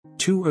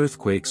Two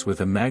earthquakes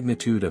with a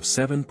magnitude of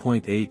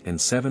 7.8 and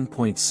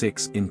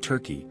 7.6 in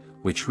Turkey,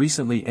 which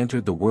recently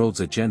entered the world's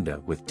agenda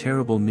with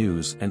terrible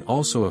news and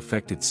also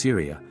affected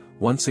Syria,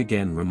 once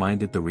again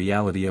reminded the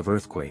reality of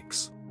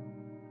earthquakes.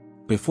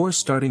 Before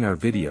starting our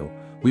video,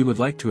 we would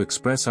like to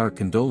express our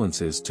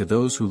condolences to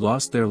those who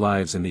lost their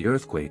lives in the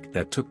earthquake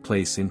that took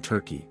place in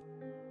Turkey.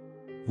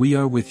 We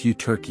are with you,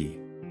 Turkey.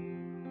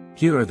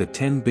 Here are the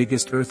 10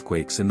 biggest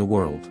earthquakes in the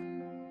world.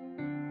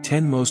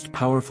 10 most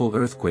powerful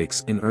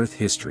earthquakes in Earth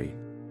history.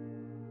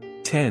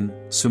 10.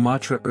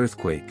 Sumatra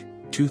Earthquake,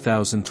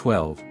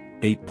 2012,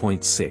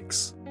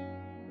 8.6.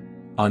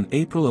 On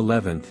April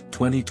 11,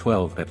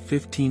 2012 at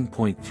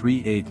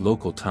 15.38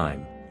 local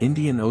time,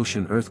 Indian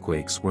Ocean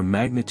earthquakes were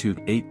magnitude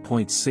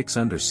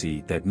 8.6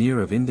 undersea that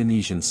near of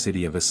Indonesian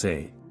city of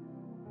Aceh.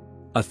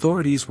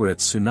 Authorities were at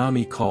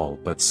tsunami call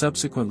but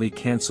subsequently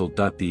cancelled.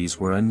 These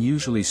were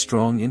unusually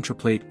strong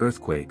intraplate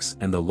earthquakes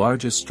and the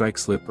largest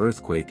strike-slip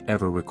earthquake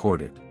ever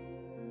recorded.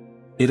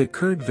 It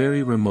occurred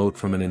very remote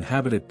from an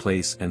inhabited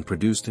place and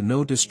produced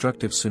no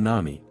destructive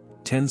tsunami.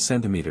 10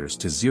 centimeters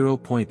to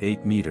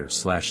 0.8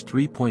 meters /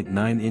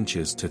 3.9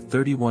 inches to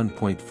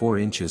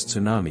 31.4 inches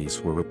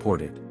tsunamis were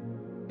reported.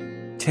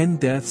 10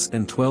 deaths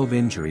and 12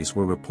 injuries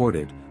were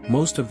reported,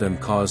 most of them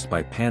caused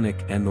by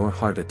panic and/or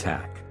heart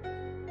attack.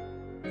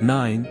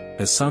 9.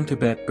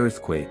 Tibet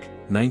Earthquake,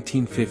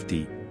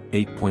 1950,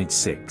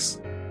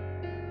 8.6.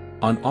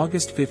 On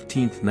August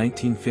 15,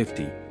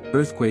 1950,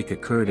 earthquake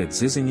occurred at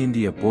Xizang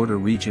India border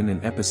region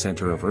and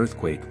epicenter of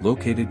earthquake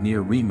located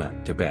near Rima,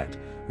 Tibet.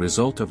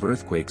 Result of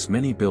earthquakes,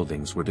 many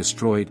buildings were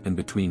destroyed and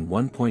between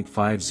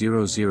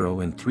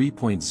 1.500 and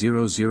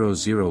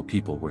 3.000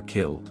 people were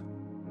killed.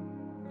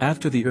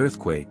 After the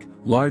earthquake,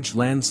 large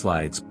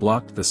landslides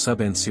blocked the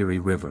Subansiri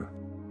River.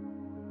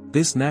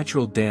 This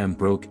natural dam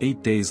broke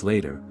 8 days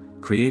later,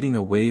 creating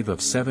a wave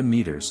of 7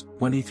 meters,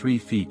 23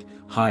 feet,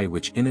 high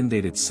which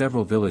inundated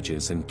several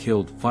villages and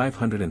killed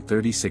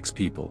 536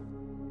 people.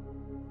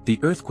 The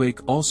earthquake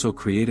also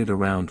created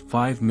around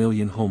 5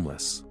 million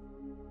homeless.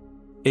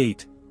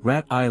 8.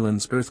 Rat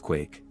Islands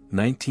Earthquake,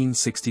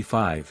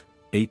 1965,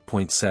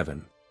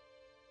 8.7.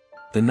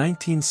 The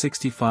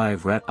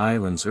 1965 Rat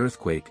Islands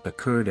earthquake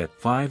occurred at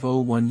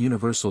 5:01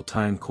 Universal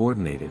Time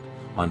Coordinated,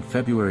 on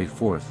February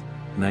 4,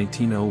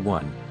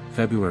 1901,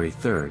 February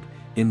 3,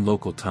 in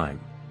local time.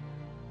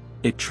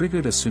 It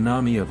triggered a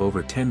tsunami of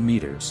over 10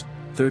 meters,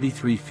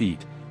 33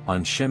 feet,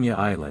 on Shemya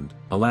Island,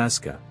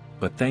 Alaska,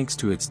 but thanks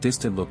to its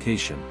distant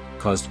location,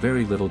 caused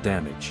very little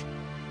damage.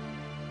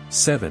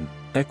 7.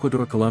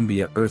 Ecuador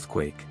Colombia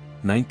Earthquake,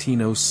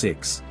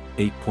 1906,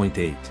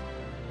 8.8.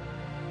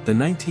 The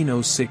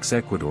 1906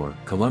 Ecuador,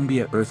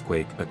 Colombia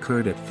earthquake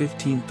occurred at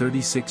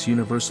 15:36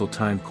 Universal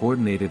Time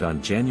Coordinated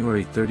on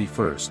January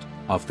 31,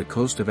 off the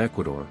coast of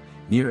Ecuador,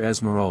 near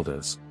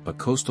Esmeraldas, a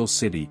coastal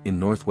city in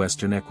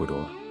northwestern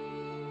Ecuador.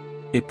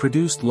 It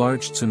produced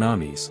large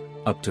tsunamis,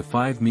 up to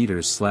 5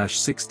 meters /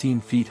 16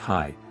 feet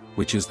high,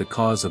 which is the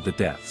cause of the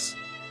deaths.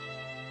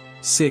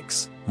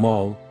 6.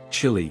 Mal,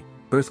 Chile,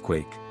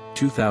 Earthquake,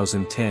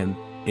 2010,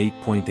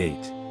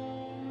 8.8.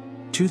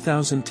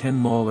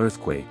 2010 Mal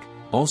Earthquake,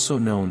 also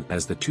known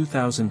as the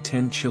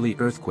 2010 Chile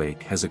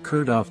Earthquake, has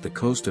occurred off the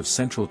coast of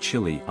central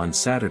Chile on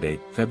Saturday,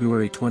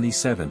 February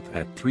 27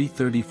 at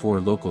 3:34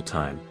 local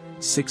time,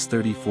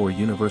 6:34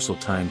 Universal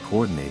Time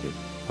Coordinated,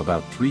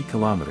 about 3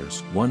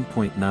 kilometers,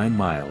 1.9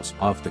 miles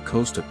off the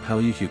coast of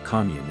Pelluju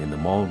Commune in the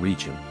Mal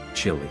region,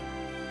 Chile.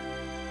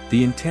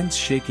 The intense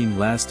shaking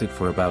lasted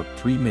for about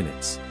 3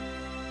 minutes.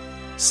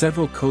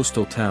 Several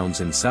coastal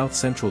towns in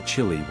south-central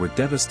Chile were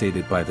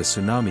devastated by the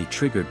tsunami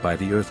triggered by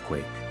the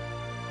earthquake.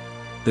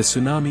 The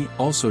tsunami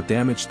also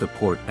damaged the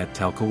port at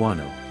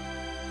Talcahuano.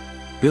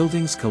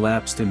 Buildings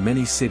collapsed in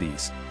many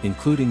cities,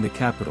 including the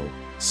capital,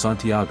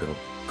 Santiago,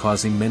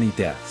 causing many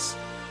deaths.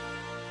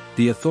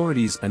 The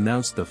authorities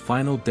announced the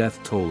final death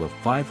toll of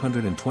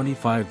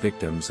 525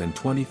 victims and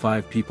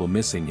 25 people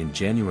missing in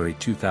January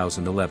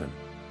 2011.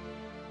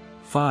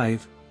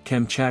 5.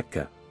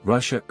 Kamchatka,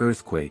 Russia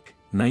Earthquake,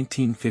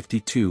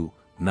 1952,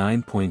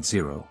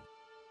 9.0.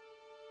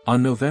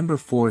 On November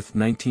 4,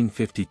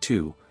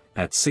 1952,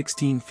 at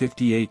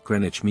 16:58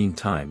 Greenwich Mean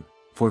Time,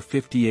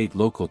 4:58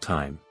 local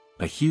time,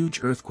 a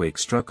huge earthquake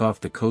struck off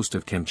the coast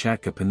of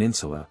Kamchatka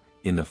Peninsula,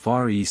 in the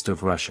far east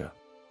of Russia.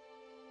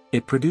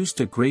 It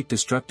produced a great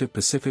destructive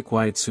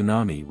Pacific-wide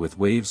tsunami with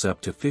waves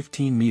up to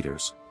 15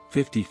 meters,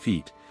 50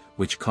 feet,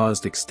 which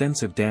caused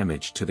extensive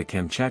damage to the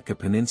Kamchatka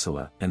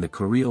Peninsula and the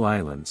Kuril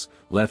Islands,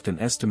 left an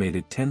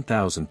estimated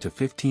 10,000 to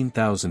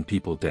 15,000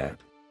 people dead.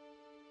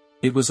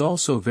 It was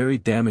also very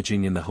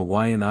damaging in the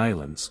Hawaiian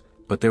Islands,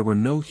 but there were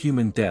no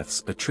human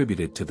deaths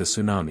attributed to the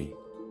tsunami.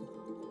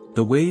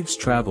 The waves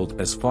traveled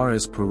as far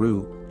as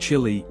Peru,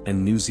 Chile,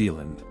 and New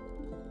Zealand.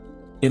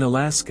 In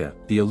Alaska,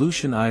 the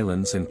Aleutian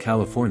Islands and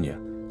California,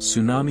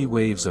 tsunami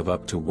waves of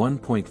up to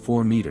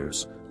 1.4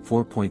 meters,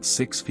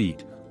 4.6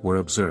 feet, were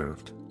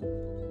observed.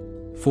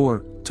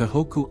 4.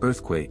 Tohuku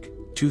Earthquake,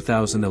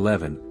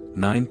 2011,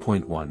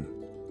 9.1.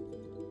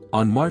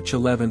 On March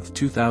 11,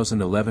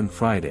 2011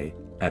 Friday,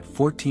 at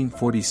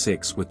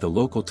 14:46 with the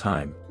local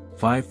time,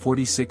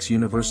 5:46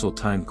 Universal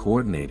Time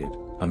Coordinated,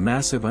 a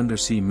massive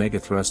undersea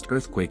megathrust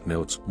earthquake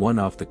notes 1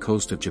 off the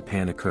coast of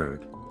Japan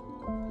occurred.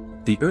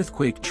 The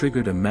earthquake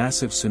triggered a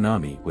massive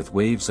tsunami with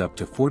waves up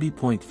to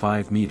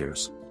 40.5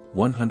 meters,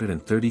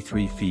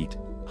 133 feet,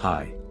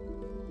 high.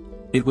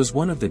 It was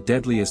one of the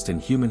deadliest in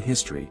human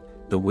history.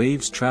 The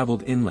waves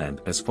traveled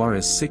inland as far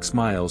as 6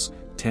 miles,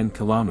 10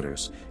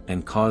 kilometers,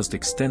 and caused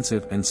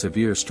extensive and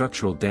severe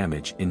structural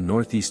damage in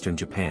northeastern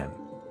Japan.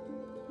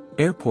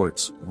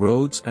 Airports,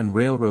 roads and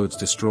railroads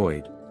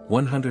destroyed,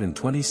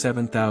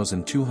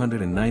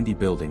 127,290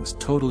 buildings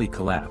totally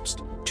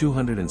collapsed,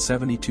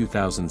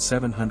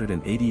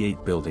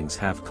 272,788 buildings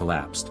half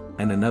collapsed,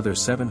 and another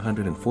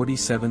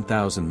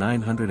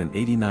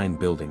 747,989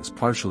 buildings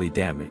partially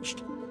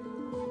damaged.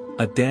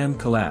 A dam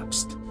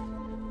collapsed.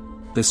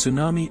 The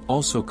tsunami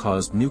also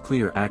caused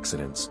nuclear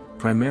accidents,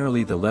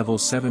 primarily the level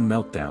 7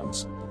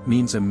 meltdowns,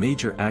 means a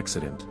major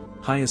accident,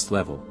 highest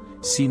level,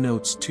 see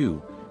notes 2,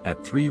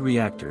 at 3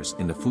 reactors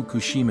in the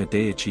Fukushima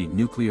Daiichi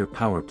nuclear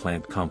power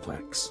plant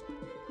complex.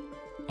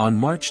 On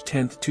March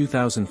 10,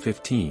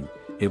 2015,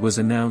 it was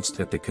announced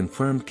that the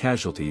confirmed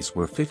casualties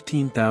were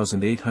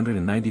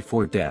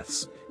 15,894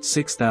 deaths,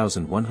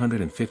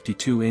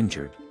 6,152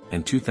 injured,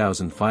 and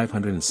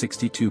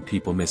 2,562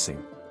 people missing.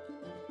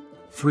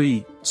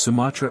 3.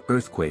 Sumatra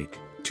Earthquake,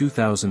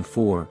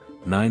 2004,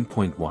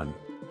 9.1.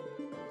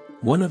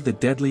 One of the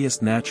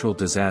deadliest natural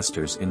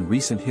disasters in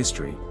recent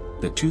history,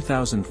 the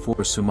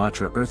 2004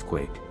 Sumatra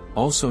Earthquake,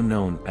 also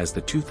known as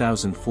the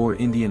 2004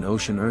 Indian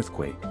Ocean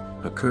Earthquake,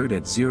 occurred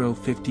at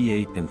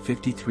 0:58 and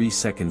 53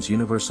 seconds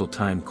Universal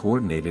Time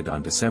Coordinated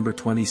on December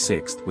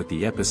 26 with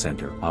the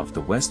epicenter off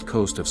the west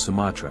coast of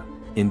Sumatra,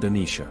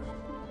 Indonesia.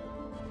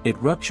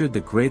 It ruptured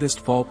the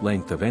greatest fault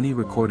length of any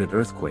recorded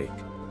earthquake,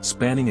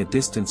 spanning a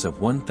distance of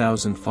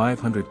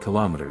 1,500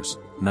 kilometers,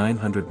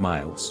 900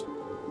 miles.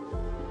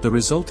 The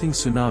resulting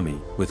tsunami,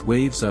 with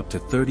waves up to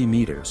 30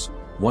 meters,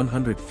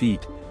 100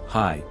 feet,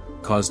 high,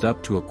 caused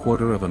up to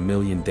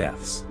 250,000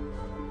 deaths.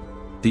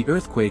 The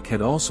earthquake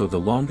had also the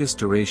longest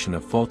duration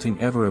of faulting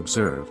ever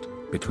observed,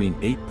 between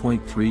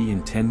 8.3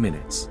 and 10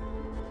 minutes.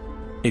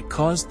 It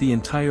caused the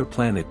entire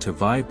planet to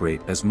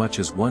vibrate as much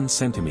as 1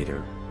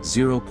 centimeter,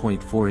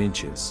 0.4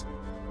 inches.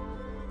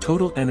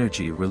 Total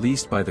energy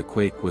released by the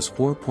quake was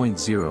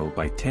 4.0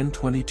 by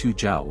 1022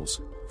 joules,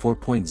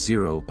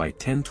 4.0 by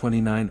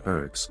 1029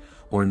 ergs,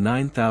 or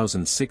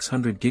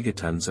 9,600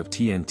 gigatons of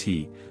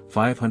TNT,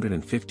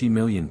 550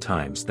 million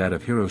times that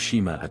of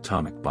Hiroshima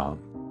atomic bomb.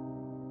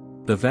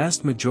 The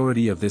vast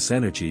majority of this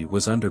energy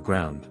was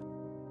underground.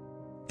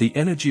 The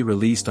energy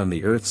released on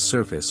the Earth's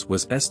surface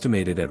was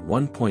estimated at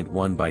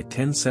 1.1 by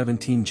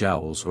 1017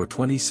 joules or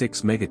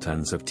 26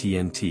 megatons of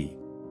TNT.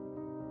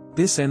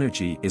 This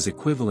energy is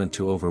equivalent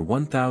to over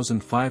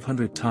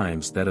 1,500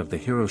 times that of the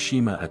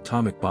Hiroshima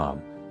atomic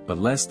bomb, but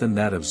less than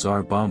that of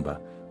Tsar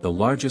Bomba, the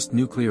largest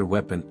nuclear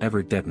weapon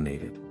ever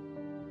detonated.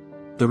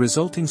 The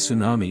resulting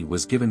tsunami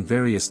was given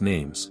various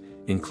names,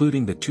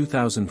 including the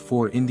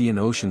 2004 Indian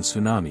Ocean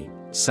Tsunami,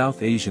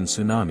 South Asian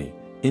Tsunami,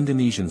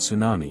 Indonesian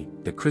Tsunami,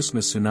 the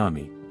Christmas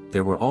Tsunami.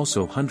 There were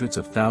also hundreds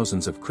of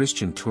thousands of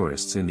Christian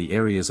tourists in the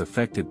areas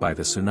affected by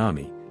the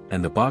tsunami,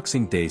 and the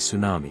Boxing Day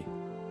Tsunami.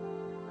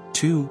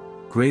 2.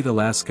 Great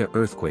Alaska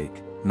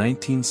Earthquake,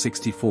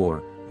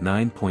 1964,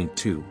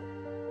 9.2.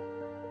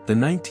 The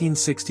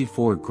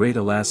 1964 Great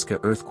Alaska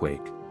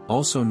Earthquake,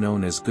 also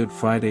known as Good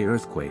Friday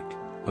Earthquake,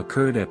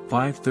 occurred at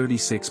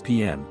 5:36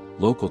 p.m.,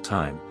 local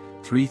time,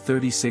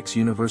 3:36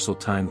 Universal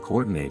Time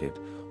Coordinated,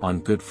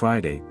 on Good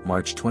Friday,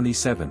 March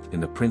 27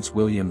 in the Prince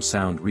William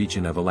Sound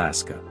region of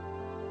Alaska.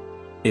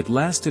 It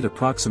lasted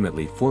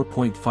approximately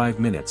 4.5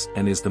 minutes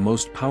and is the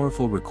most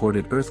powerful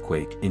recorded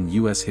earthquake in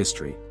U.S.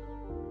 history.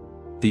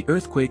 The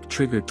earthquake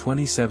triggered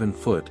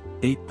 27-foot,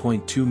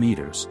 8.2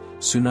 meters,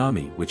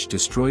 tsunami which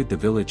destroyed the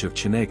village of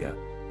Chinega,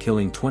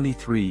 killing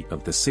 23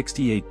 of the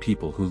 68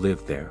 people who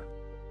lived there.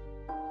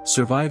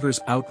 Survivors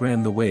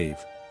outran the wave,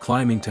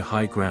 climbing to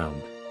high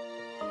ground.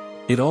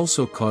 It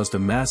also caused a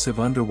massive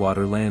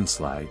underwater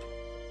landslide.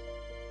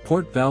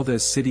 Port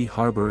Valdez City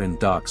Harbor and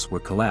docks were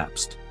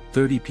collapsed,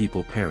 30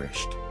 people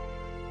perished.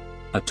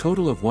 A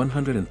total of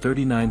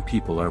 139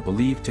 people are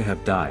believed to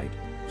have died,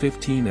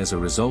 15 as a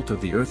result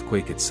of the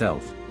earthquake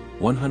itself,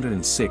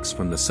 106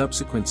 from the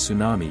subsequent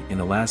tsunami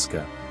in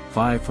Alaska,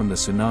 5 from the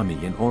tsunami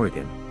in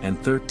Oregon,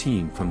 and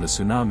 13 from the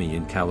tsunami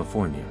in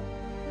California.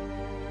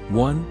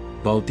 1.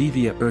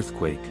 Valdivia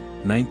Earthquake,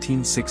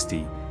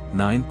 1960,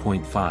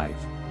 9.5.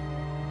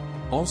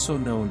 Also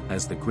known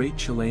as the Great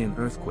Chilean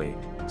Earthquake,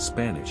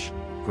 Spanish,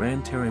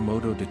 Gran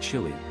Terremoto de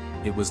Chile,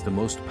 it was the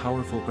most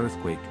powerful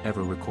earthquake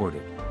ever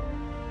recorded.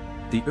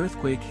 The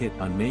earthquake hit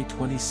on May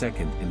 22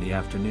 in the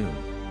afternoon,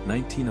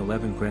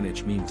 1911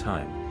 Greenwich Mean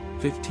Time,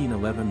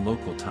 1511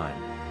 local time,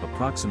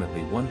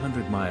 approximately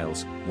 100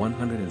 miles,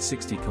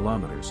 160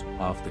 kilometers,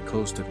 off the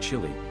coast of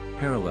Chile,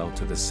 parallel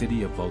to the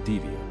city of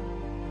Valdivia.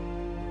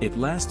 It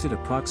lasted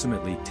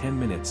approximately 10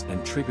 minutes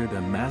and triggered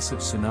a massive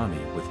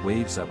tsunami with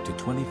waves up to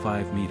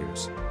 25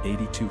 meters,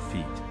 82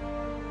 feet.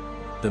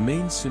 The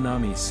main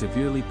tsunami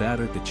severely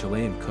battered the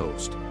Chilean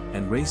coast,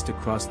 and raced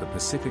across the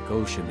Pacific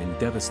Ocean in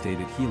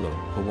devastated Hilo,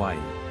 Hawaii.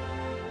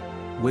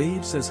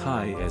 Waves as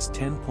high as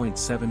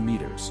 10.7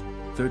 meters,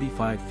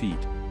 35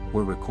 feet,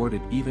 were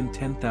recorded even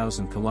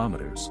 10,000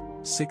 kilometers,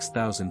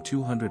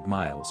 6,200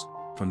 miles,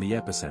 from the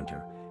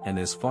epicenter, and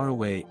as far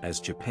away as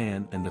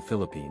Japan and the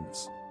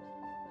Philippines.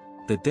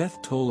 The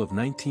death toll of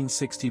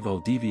 1960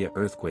 Valdivia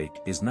earthquake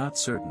is not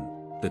certain.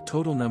 The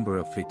total number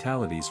of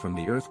fatalities from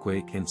the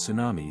earthquake and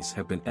tsunamis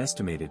have been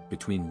estimated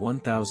between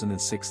 1,000 and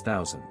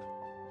 6,000.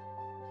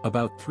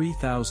 About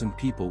 3,000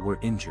 people were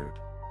injured.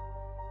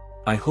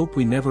 I hope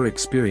we never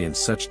experience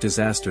such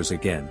disasters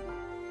again.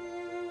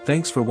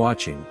 Thanks for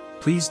watching.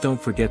 Please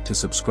don't forget to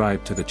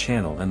subscribe to the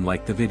channel and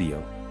like the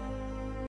video.